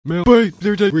Mail. Wait,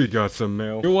 we got some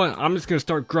mail. You know what? I'm just gonna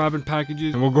start grabbing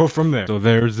packages and we'll go from there. So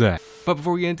there's that. But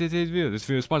before we get into today's video, this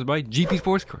video is sponsored by GP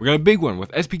Sports Card. We got a big one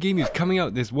with SP Game News coming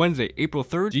out this Wednesday, April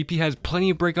 3rd. GP has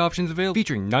plenty of break options available,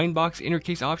 featuring 9-box inner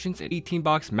case options and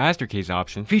 18-box master case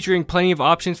options, featuring plenty of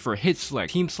options for hit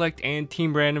select, team select, and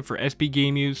team random for SP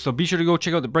Game News. So be sure to go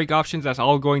check out the break options. That's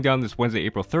all going down this Wednesday,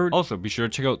 April 3rd. Also, be sure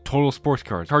to check out Total Sports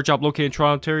Cards, card shop located in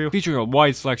Toronto, Ontario, featuring a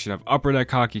wide selection of upper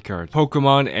deck hockey cards,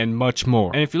 Pokemon, and much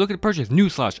more. And if you're looking to purchase new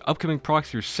 / upcoming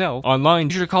products yourself online,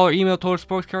 be sure to call or email Total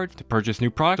Sports Cards to purchase new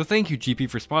products. So thank you, GP,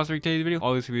 for sponsoring today's video.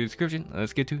 All this will be in the description.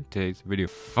 Let's get to today's video.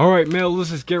 Alright, mail, let's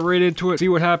just get right into it. See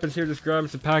what happens here. Just grabbing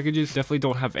some packages. Definitely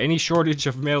don't have any shortage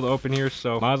of mail to open here,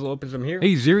 so might as well open some here.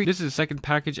 Hey, Zeeree, this is the second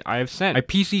package I have sent. My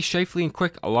PC, Shifley, and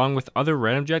Quick, along with other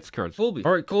random Jets cards. Colby.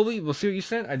 Alright, Colby, we'll see what you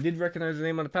sent. I did recognize the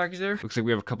name on the package there. Looks like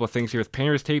we have a couple of things here with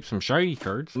painter's tape, some shiny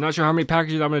cards. I'm not sure how many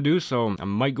packages I'm going to do, so I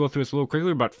might go through this a little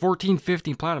quickly, but 14,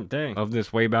 15 platinum. Dang. Love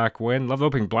this way back when. Love the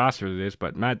opening blaster to this,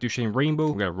 but Matt Duchene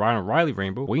Rainbow. We got Ryan O'Reilly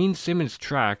Rainbow. Wayne Simmons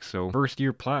track, so first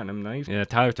year platinum, nice. Yeah,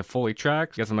 Tyler Toffoli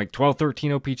tracks. Got some like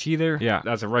 12-13 o-pee-chee there. Yeah,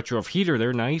 that's a retro of Heater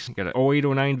there, nice. Got an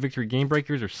 08-09 Victory Game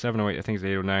Breakers, or 708, I think it's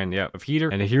 809, yeah, of Heater.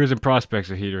 And the Heroes and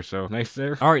Prospects of Heater, so nice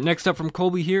there. Alright, next up from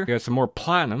Colby here, we got some more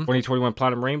platinum. 2021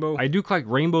 platinum rainbow. I do collect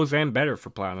rainbows and better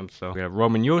for platinum, so we got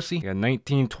Roman Yossi. We got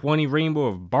 1920 rainbow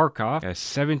of Barkov. Got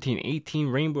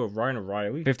 17-18 rainbow of Ryan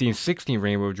O'Reilly. 15-16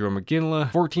 rainbow of Joe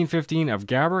McGinley. 14-15 of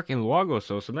Gabrick and Luago,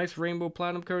 so some nice rainbow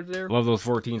platinum cards there. Love those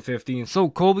 14-15. So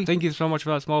Colby, thank you so much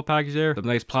for that small package there. Some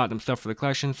nice platinum stuff for the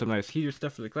collection, some nice Heater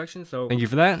stuff for the collection, so thank you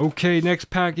for that. Okay, next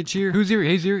package here. Who's here?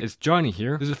 Hey Zeeree, it's Johnny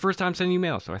here. This is the first time sending you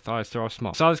mail, so I thought I'd start off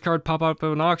small. Saw this card pop up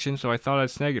at an auction, so I thought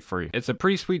I'd snag it for you. It's a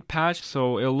pretty sweet patch,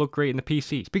 so it'll look great in the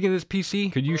PC. Speaking of this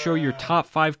PC, could you show your top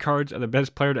 5 cards of the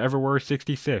best player to ever wear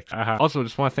 66? Also,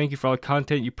 just want to thank you for all the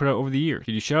content you put out over the years.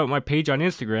 Could you shout out my page on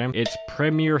Instagram? It's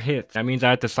Premier Hits. That means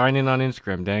I have to sign in on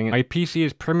Instagram, dang it. My PC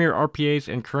is Premier RPAs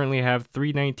and currently have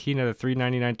 319 out of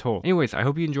 399 total. Anyways, I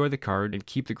hope you enjoy the card and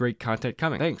keep the great content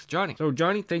coming. Thanks, Johnny. So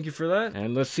Johnny, thank you for that.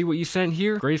 And let's see what you sent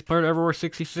here. Greatest player to ever wear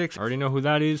 66. I already know who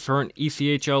that is. Current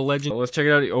ECHL legend. So let's check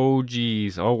it out. Oh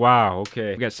geez. Oh wow.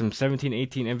 Okay. We got some 17-18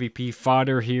 MVP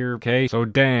fodder here. Okay. So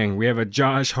dang, we have a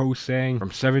Josh Ho-Sang from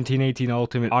 17-18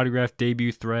 Ultimate autograph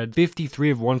debut thread.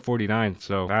 53 of 149.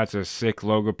 So that's a sick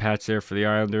logo patch there for the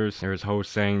Islanders. There's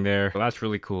Ho-Sang there. So that's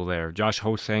really cool there. Josh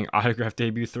Ho-Sang autograph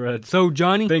debut thread. So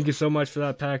Johnny, thank you so much for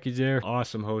that package there.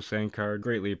 Awesome Ho-Sang card.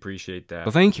 Greatly appreciate that.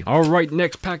 Well, thank you. Alright,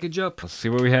 next package up. Let's see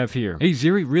what we have here. Hey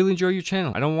Zeeree, really enjoy your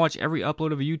channel. I don't watch every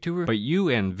upload of a YouTuber, but you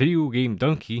and Video Game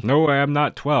Donkey. No, I am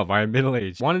not 12. I am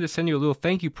middle-aged. Wanted to send you a little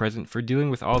thank you present for dealing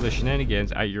with all the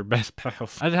shenanigans at your best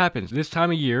pals. As it happens, this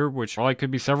time of year, which probably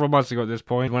could be several months ago at this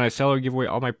point, when I sell or give away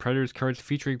all my Predators cards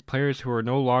featuring players who are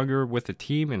no longer with the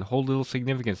team and hold little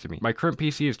significance to me. My current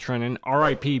PC is Trennan,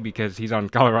 RIP because he's on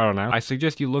Colorado now. I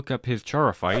suggest you look up his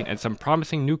Chara fight and some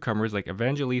promising newcomers like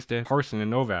Evangelista, Parson,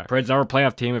 and Novak. Preds are a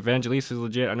playoff team. Evangelista is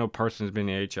legit. I know Parson's been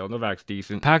in the AHL. Novak's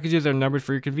decent. Packages are numbered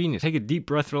for your convenience. Take a deep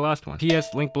breath for the last one.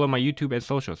 PS, link below my YouTube and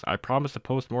socials. I promise to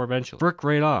post more eventually. Frick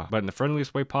right off, but in the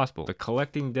friendliest way possible. The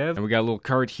Collecting Dev, and we got a little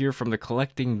card here from the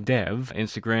Collecting Dev.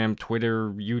 Instagram, Twitter,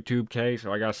 YouTube, okay?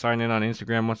 So I gotta sign in on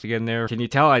Instagram once again there. Can you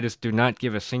tell I just do not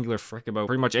give a singular frick about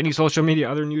pretty much any social media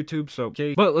other than YouTube, so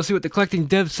okay. But let's see what the Collecting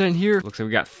Dev sent here. Looks like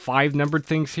we got 5 numbered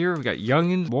things here. We got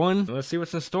Youngins, 1. Let's see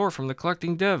what's in store from the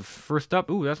Collecting Dev. First up,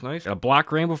 ooh, that's nice. Got a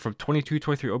black rainbow from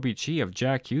 22-23 o-pee-chee of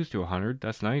Jack Hughes to 100.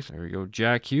 That's nice. There we go,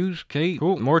 Jack Hughes. Okay,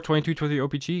 cool. More 22-23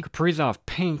 o-pee-chee. Kaprizov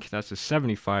pink. That's a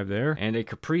 75 there. And a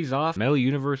Kaprizov Metal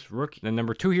Universe rookie. Then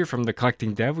number 2 here from the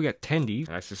Collecting Dev. We got Tendy.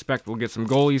 I suspect we'll get some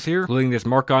goalies here, including this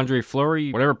Marc-Andre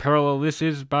Fleury. Whatever parallel this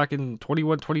is back in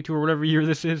 21-22 or whatever year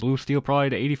this is. Blue steel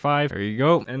probably to 85. There you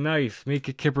go. And nice.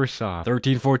 Mika Kiprusoff.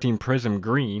 13-14 Prism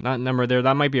green. Not number there.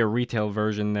 That might be a retail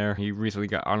version there. He recently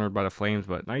got honored by the Flames,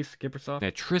 but nice. Kiprusoff.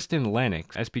 And Tristan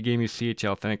Lennox. SP Game News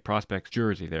CHL Authentic Prospects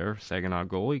jersey there. Saginaw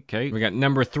goalie. Okay. We got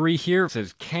number 3 here. It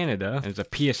says Canada. There's a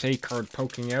PSA card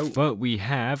poking out. But we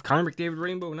have Connor McDavid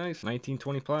Rainbow. Nice.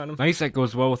 1920 Platinum. Nice. That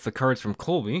goes well with the cards from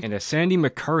Colby. And a Sandy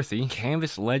McCarthy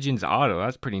Canvas Legends Auto.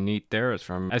 That's pretty neat there. It's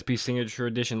from SP Signature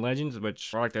Edition Legends,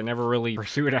 which product I never really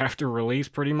pursued after release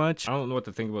pretty much. I don't know what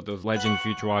to think about those Legend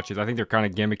Future Watches. I think they're kind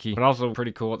of gimmicky, but also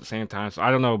pretty cool at the same time. So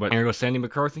I don't know, but here goes Sandy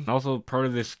McCarthy. Also part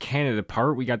of this Canada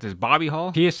part, we got this Bobby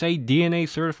Hall PSA DNA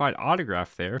certified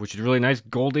autograph there, which is really nice.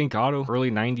 Gold ink auto,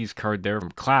 early 90s card there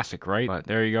from Classic, right? But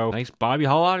there you go. Nice Bobby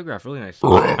Hall autograph, really nice.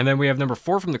 And then we have number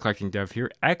 4 from the collecting dev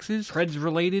here. X's, Preds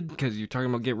related, because you're talking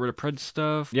about get rid of Preds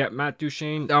stuff. Yeah, Matt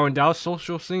Duchene. Oh, and Dallas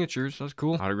social signatures. That's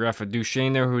cool. Autograph of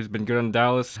Duchene there, who's been good on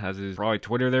Dallas. Has his probably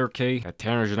Twitter there, okay. Got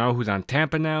Tanner Janot, who's on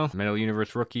Tampa now. Metal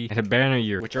Universe rookie. And a banner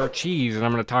year, which are cheese, and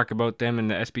I'm going to talk about them in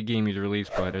the SB Game User release,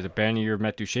 but there's a banner year of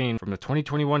Matt Duchene from the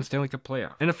 2021 Stanley Cup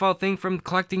playoff. And a file thing from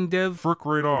collecting dev. Frick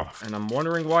right off. And I'm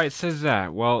wondering why it says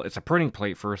that. Well, it's a printing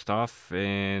plate first off,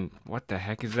 and what the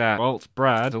heck is that? Well, it's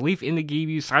Brad. The Leaf in the Game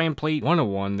Use Cyan Plate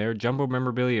 101 there. Jumbo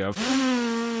memorabilia of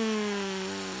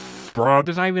Brad.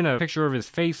 There's not even a picture of his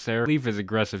face there. Leaf is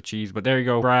aggressive cheese, but there you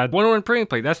go, Brad. 101 printing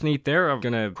plate. That's neat there. I'm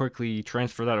gonna quickly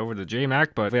transfer that over to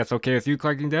JMac, but if that's okay with you,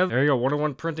 collecting dev. There you go,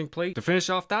 101 printing plate to finish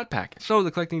off that package. So the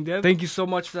collecting dev, thank you so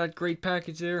much for that great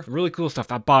package there. Really cool stuff.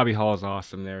 That Bobby Hall is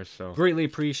awesome there, so greatly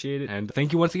appreciate it, and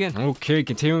thank you once again. Okay,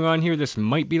 continuing on here, this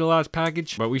might be the last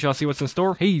package, but we shall see what's in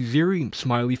store. Hey Zeeree,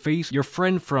 smiley face, your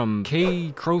friend from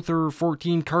K Crowther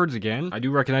 14 cards again. I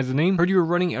do recognize the name. Heard you were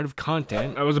running out of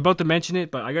content. I was about to mention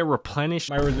it, but I gotta replenish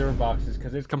my reserve boxes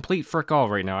because it's complete frick all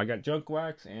right now. I got junk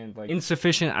wax and like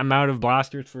insufficient amount of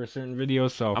blasters for a certain video,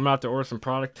 so I'm gonna have to order some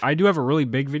product. I do have a really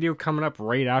big video coming up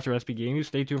right after SB Game Use.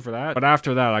 Stay tuned for that. But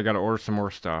after that, I gotta order some more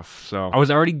stuff. So I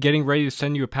was already getting ready to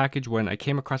send you a package when I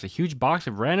came across a huge box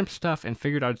of random stuff and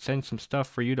figured I'd send some stuff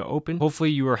for you to open.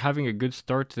 Hopefully you are having a good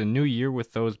start to the new year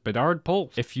with those Bedard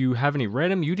pulls. If you have any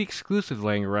random UD exclusives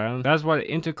laying around, that's what I'm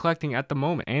into collecting at the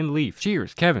moment. And Leaf.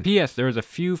 Cheers, Kevin. P.S. There's a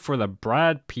few for the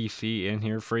Brad PC in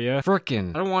here for you. Frickin',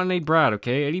 I don't want any Brad,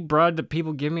 okay? Any Brad that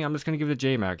people give me, I'm just gonna give it to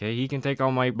JMac, okay? He can take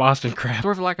all my Boston crap.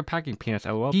 Sorry for lack of packing, peanuts,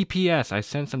 lol. PPS, I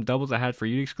sent some doubles I had for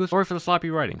you exclusive. Sorry for the sloppy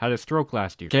writing. Had a stroke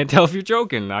last year. Can't tell if you're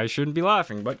joking. I shouldn't be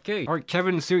laughing, but okay. Alright,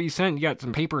 Kevin, see what you sent. You got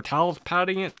some paper towels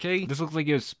padding it, okay? This looks like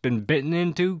it's been bitten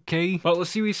into, okay? Well, let's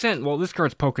see what you sent. Well, this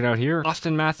card's poking out here.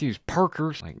 Austin Matthews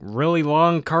Parkers. Like, really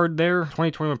long card there.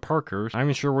 2021 Parkers. I'm not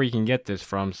even sure where you can get this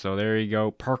from, so there you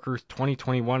go. Parkers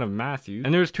 2021 of Matthews.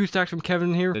 And there's 2 stacks from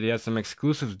Kevin here. That he has some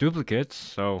exclusives duplicates.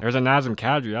 So there's a Nazem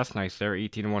Kadri. That's nice there.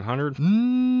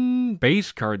 18/100.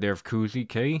 Base card there of Kuzi,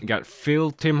 okay? You got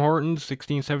Phil Tim Hortons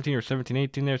 16/17 or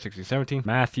 17/18 there. 16/17.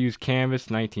 Matthews Canvas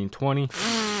 19/20.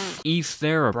 East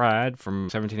there of Brad from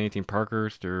 17/18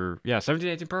 Parkers to, yeah,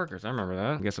 17/18 Parkers. I remember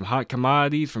that. We got some hot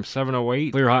commodities from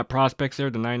 708. Clear hot prospects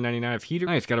there to 9.99 of Heater.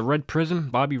 Nice. Got a red prism.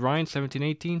 Bobby Ryan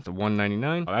 17/18 to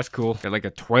 1.99. Oh, that's cool. Got like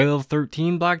a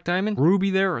 12/13 black diamond. Ruby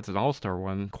there. It's an all-star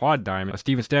one. Quad diamond. A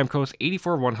Steven Stamkos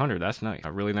 84/100. That's nice.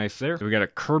 Really nice there. So we got a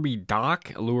Kirby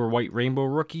Doc, Allure White Rainbow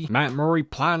rookie. Matt Murray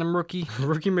Platinum rookie.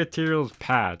 Rookie materials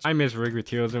patch. I miss rig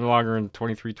materials. They're no longer in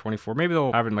 23/24. Maybe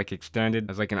they'll have it like extended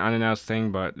as like an unannounced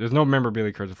thing, but there's no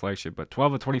memorabilia cards of flagship. But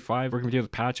 12/25 rookie materials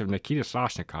patch of Nikita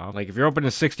Soshnikov. Like if you're opening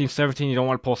 16/17, you don't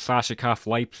want to pull Soshnikov,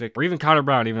 Leipzig, or even Connor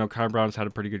Brown, even though Connor Brown's had a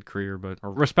pretty good career, but a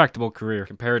respectable career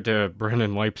compared to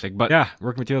Brendan Leipzig. But yeah,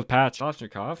 rookie materials patch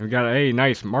Soshnikov. We got a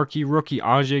nice marquee rookie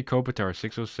Ajay Kopitar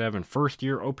 607 first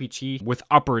year o-pee-chee with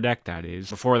upper deck, that is.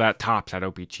 Before that, Tops had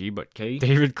o-pee-chee, but okay.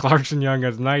 David Clarkson Young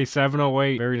Guns, nice.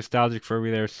 708, very nostalgic for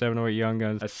me there. 708 Young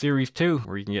Guns. A Series 2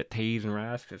 where you can get Taze and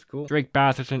Rask. That's cool. Drake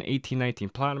Batherson 18/19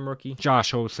 Platinum rookie.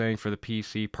 Josh Hosang for the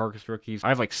PC Parkers rookies. I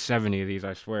have like 70 of these,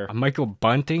 I swear. A Michael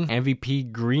Bunting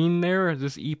MVP green there. Is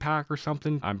this E-Pack or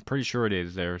something? I'm pretty sure it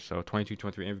is there. So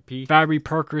 22/23 MVP. Fabry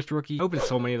Parkers rookie. I opened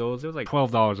so many of those. It was like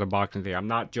 $12 a Boxing Day. I'm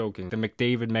not joking. The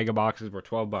McDavid mega boxes were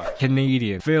 $12.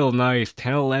 Canadian. Phil, nice.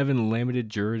 10/11 limited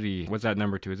jersey. What's that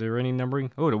number to? Is there any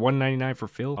numbering? Oh, to 199 for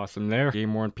Phil. Awesome there.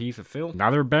 Game worn piece of Phil.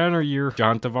 Another banner year.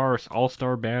 John Tavares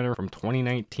All-Star banner from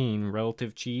 2019.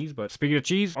 Relative cheese. But speaking of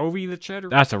cheese, Ovi the cheddar.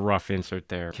 That's a rough insert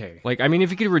there. Okay. Like, I mean,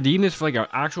 if you could redeem this for like an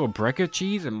actual brick of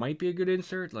cheese, it might be a good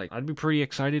insert. Like, I'd be pretty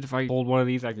excited if I pulled one of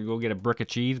these. I could go get a brick of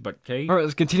cheese, but okay. Alright,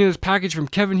 let's continue this package from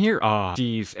Kevin here. Ah,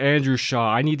 jeez. Andrew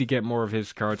Shaw. I need to get more of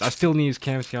his cards. I still need his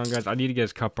Canvas Young Guys. I need to get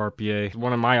his Cup RPA. He's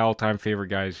one of my all-time favorite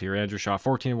guys here. Andrew Shaw.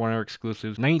 14/1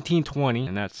 exclusives. 19/20,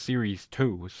 and that's Series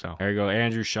 2. So, there you go.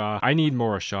 Andrew Shaw. I need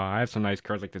more of Shaw. I have some nice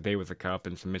cards like the Day with the Cup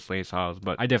and some miscellaneous highs,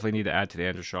 but I definitely need to add to the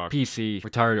Andrew Shaw. PC.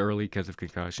 Retired early because of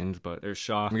concussions, but there's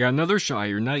Shaw. We got another Shaw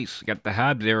here. Nice. We got the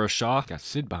Habs era Shaw. Got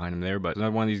Sid behind him there, but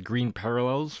another one of these green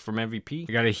parallels from MVP.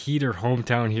 We got a Heater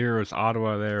Hometown Heroes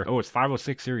Ottawa there. Oh, it's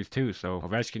 506 Series 2, so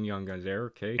Ovechkin Young Guns there,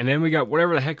 okay. And then we got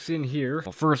whatever the heck's in here.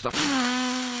 Well, first up,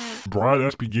 Brad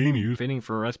SB Game Use. Fitting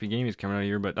for SB Game Use coming out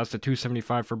here, but that's the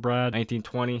 275 for Brad.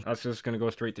 19/20. That's just gonna go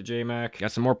straight to JMac.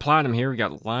 Got some more platinum here. We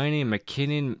got Liney,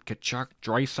 McKinnon, Kachuk,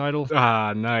 Draisaitl.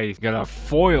 Ah, nice. Got a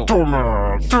foil.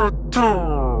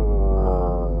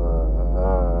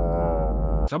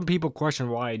 Some people question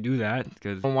why I do that,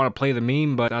 because I don't want to play the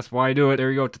meme, but that's why I do it. There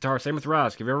you go, Tatar. Same with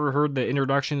Rask. Have you ever heard the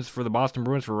introductions for the Boston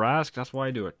Bruins for Rask? That's why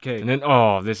I do it. Okay, and then,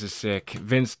 oh, this is sick.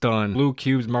 Vince Dunn, Blue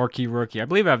Cubes marquee rookie. I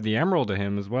believe I have the Emerald to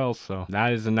him as well, so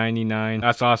that is a 99.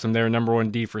 That's awesome there, number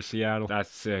 1D for Seattle.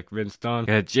 That's sick. Vince Dunn.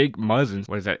 Got Jake Muzzin.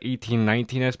 What is that,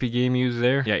 1819 SP Game Use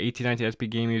there? Yeah, 1819 SP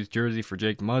Game Use jersey for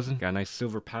Jake Muzzin. Got a nice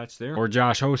silver patch there. Or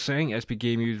Josh Hosang, SP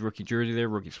Game Use rookie jersey there,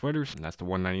 rookie sweaters. And that's the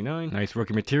 199. Nice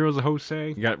rookie materials of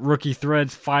Hosang. You got rookie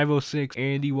threads, 506,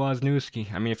 Andy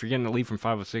Wozniewski. I mean, if you're getting a lead from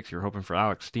 506, you're hoping for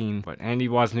Alex Steen. But Andy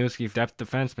Wozniewski, depth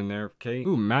defenseman there. Okay.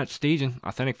 Ooh, Matt Stajan,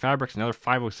 Authentic Fabrics, another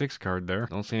 506 card there.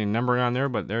 Don't see any numbering on there,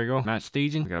 but there you go. Matt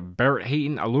Stajan. We got Barrett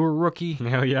Hayton, Allure rookie.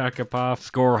 Nail Yakupov,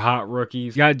 Score Hot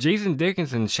rookies. You got Jason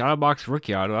Dickinson, Shadowbox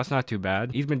rookie auto. That's not too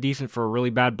bad. He's been decent for a really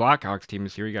bad Blackhawks team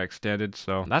this year. He got extended,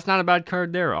 so that's not a bad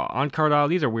card there. On card auto,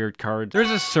 these are weird cards. There's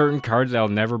just certain cards that'll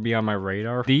never be on my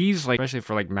radar. These, like, especially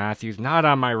for like Matthews, not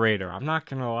on my radar. I'm not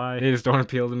gonna lie. They just don't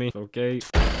appeal to me. Okay.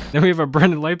 Then we have a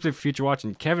Brendan Leipzig future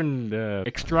watching. Kevin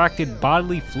extracted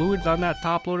bodily fluids on that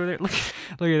top loader there. Look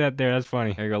at that there. That's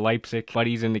funny. There you go, Leipzig.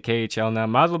 Buddy's in the KHL now.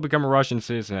 Might as well become a Russian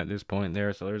citizen at this point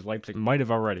there. So there's Leipzig. Might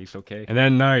have already. So okay. And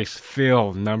then nice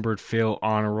Phil, numbered Phil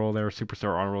honor roll there.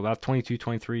 Superstar honor roll. That's 22,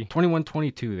 23, 21,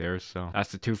 22 there. So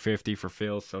that's the 250 for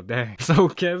Phil. So dang. So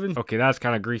Kevin. Okay, that's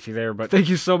kind of greasy there. But thank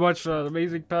you so much for the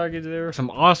amazing package there. Some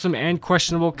awesome and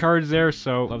questionable cards there.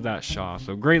 So love that Shaw.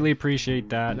 So greatly appreciate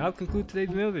that. And that'll conclude today's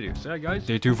video. So yeah, guys,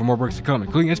 stay tuned for more breaks to come,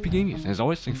 including SP Game News. And as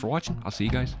always, thanks for watching. I'll see you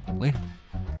guys later.